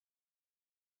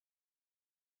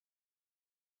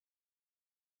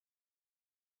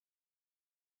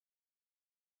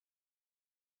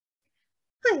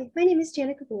Hi, my name is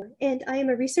Janet Gbur, and I am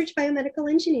a research biomedical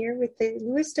engineer with the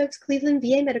Lewis Stokes Cleveland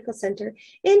VA Medical Center,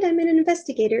 and I'm an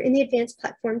investigator in the Advanced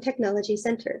Platform Technology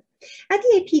Center. At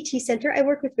the APT Center, I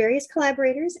work with various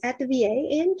collaborators at the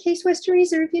VA and Case Western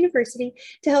Reserve University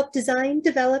to help design,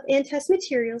 develop, and test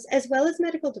materials, as well as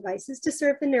medical devices to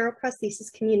serve the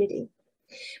neuroprosthesis community.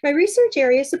 My research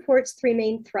area supports three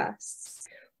main thrusts.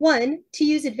 One, to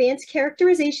use advanced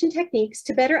characterization techniques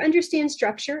to better understand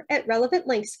structure at relevant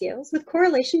length scales with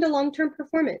correlation to long-term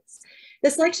performance. The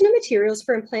selection of materials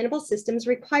for implantable systems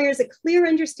requires a clear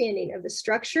understanding of the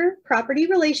structure, property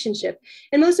relationship,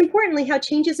 and most importantly, how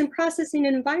changes in processing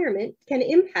and environment can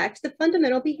impact the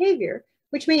fundamental behavior,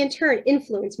 which may in turn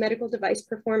influence medical device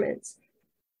performance.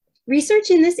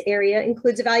 Research in this area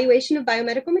includes evaluation of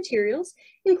biomedical materials,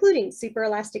 including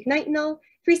superelastic nitinol,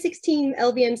 316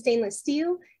 LVM stainless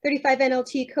steel, 35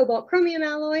 NLT cobalt chromium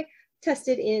alloy,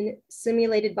 tested in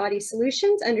simulated body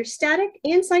solutions under static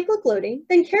and cyclic loading,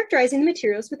 then characterizing the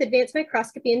materials with advanced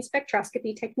microscopy and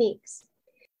spectroscopy techniques.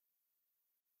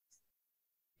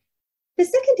 The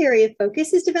second area of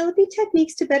focus is developing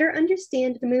techniques to better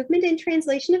understand the movement and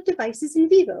translation of devices in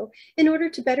vivo in order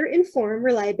to better inform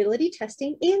reliability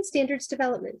testing and standards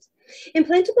development.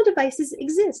 Implantable devices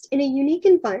exist in a unique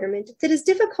environment that is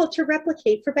difficult to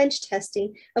replicate for bench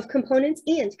testing of components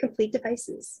and complete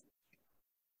devices.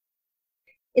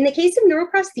 In the case of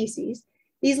neuroprostheses,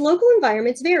 these local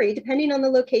environments vary depending on the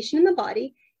location in the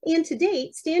body, and to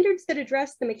date, standards that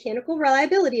address the mechanical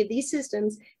reliability of these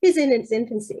systems is in its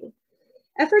infancy.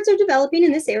 Efforts are developing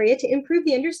in this area to improve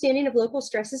the understanding of local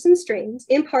stresses and strains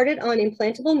imparted on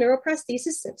implantable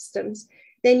neuroprosthesis systems,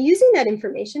 then using that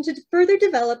information to further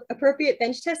develop appropriate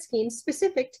bench test schemes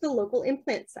specific to the local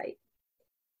implant site.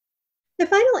 The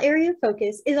final area of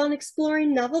focus is on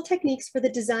exploring novel techniques for the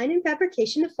design and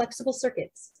fabrication of flexible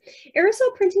circuits.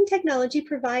 Aerosol printing technology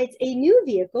provides a new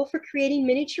vehicle for creating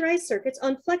miniaturized circuits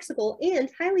on flexible and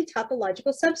highly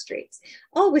topological substrates,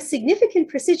 all with significant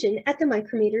precision at the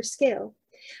micrometer scale.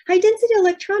 High-density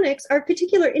electronics are of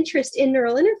particular interest in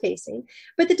neural interfacing,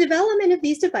 but the development of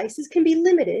these devices can be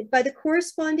limited by the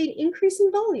corresponding increase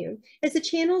in volume as the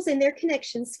channels and their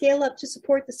connections scale up to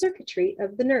support the circuitry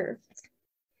of the nerve.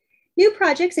 New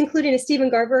projects, including a Stephen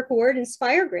Garber Award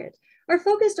Inspire grant, are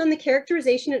focused on the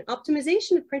characterization and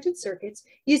optimization of printed circuits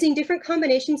using different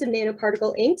combinations of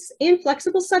nanoparticle inks and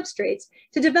flexible substrates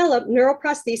to develop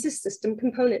neuroprosthesis system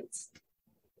components.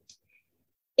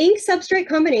 Ink substrate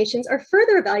combinations are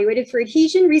further evaluated for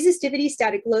adhesion, resistivity,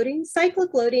 static loading,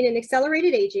 cyclic loading, and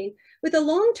accelerated aging, with a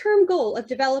long-term goal of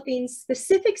developing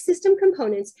specific system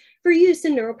components for use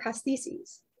in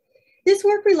neuroprostheses. This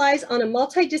work relies on a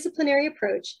multidisciplinary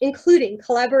approach, including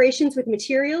collaborations with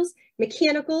materials,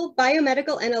 mechanical,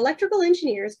 biomedical, and electrical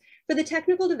engineers for the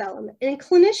technical development, and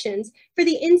clinicians for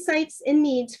the insights and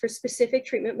needs for specific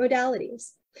treatment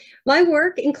modalities. My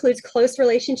work includes close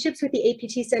relationships with the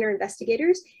APT Center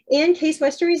investigators and Case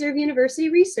Western Reserve University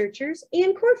researchers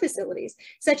and core facilities,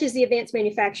 such as the Advanced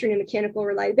Manufacturing and Mechanical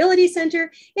Reliability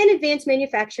Center and Advanced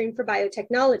Manufacturing for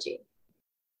Biotechnology.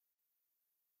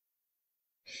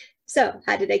 So,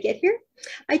 how did I get here?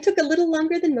 I took a little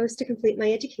longer than most to complete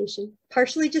my education,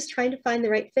 partially just trying to find the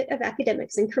right fit of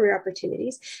academics and career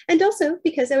opportunities, and also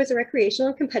because I was a recreational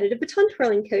and competitive baton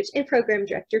twirling coach and program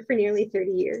director for nearly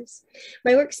 30 years.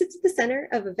 My work sits at the center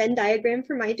of a Venn diagram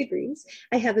for my degrees.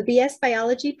 I have a BS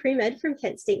Biology Pre-Med from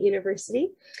Kent State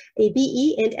University, a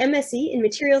BE and MSc in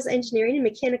Materials Engineering and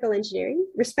Mechanical Engineering,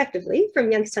 respectively,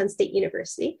 from Youngstown State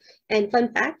University. And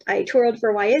fun fact, I twirled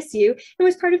for YSU and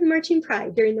was part of the Marching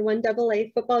Pride during the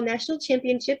 1AA Football National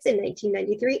Championships in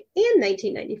 1993 and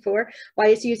 1994,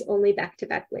 YSU's only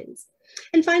back-to-back wins.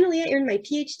 And finally, I earned my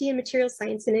PhD in Materials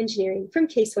Science and Engineering from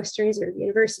Case Western Reserve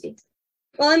University.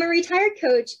 While I'm a retired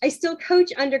coach, I still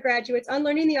coach undergraduates on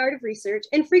learning the art of research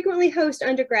and frequently host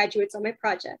undergraduates on my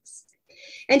projects.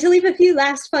 And to leave a few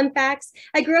last fun facts,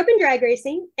 I grew up in drag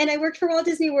racing and I worked for Walt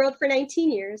Disney World for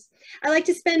 19 years. I like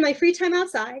to spend my free time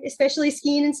outside, especially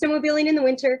skiing and snowmobiling in the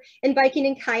winter and biking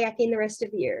and kayaking the rest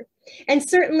of the year. And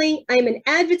certainly, I am an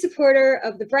avid supporter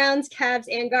of the Browns, Cavs,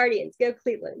 and Guardians. Go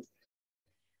Cleveland.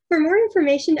 For more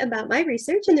information about my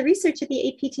research and the research at the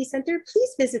APT Center, please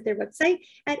visit their website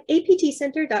at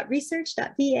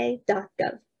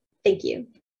aptcenter.research.va.gov. Thank you.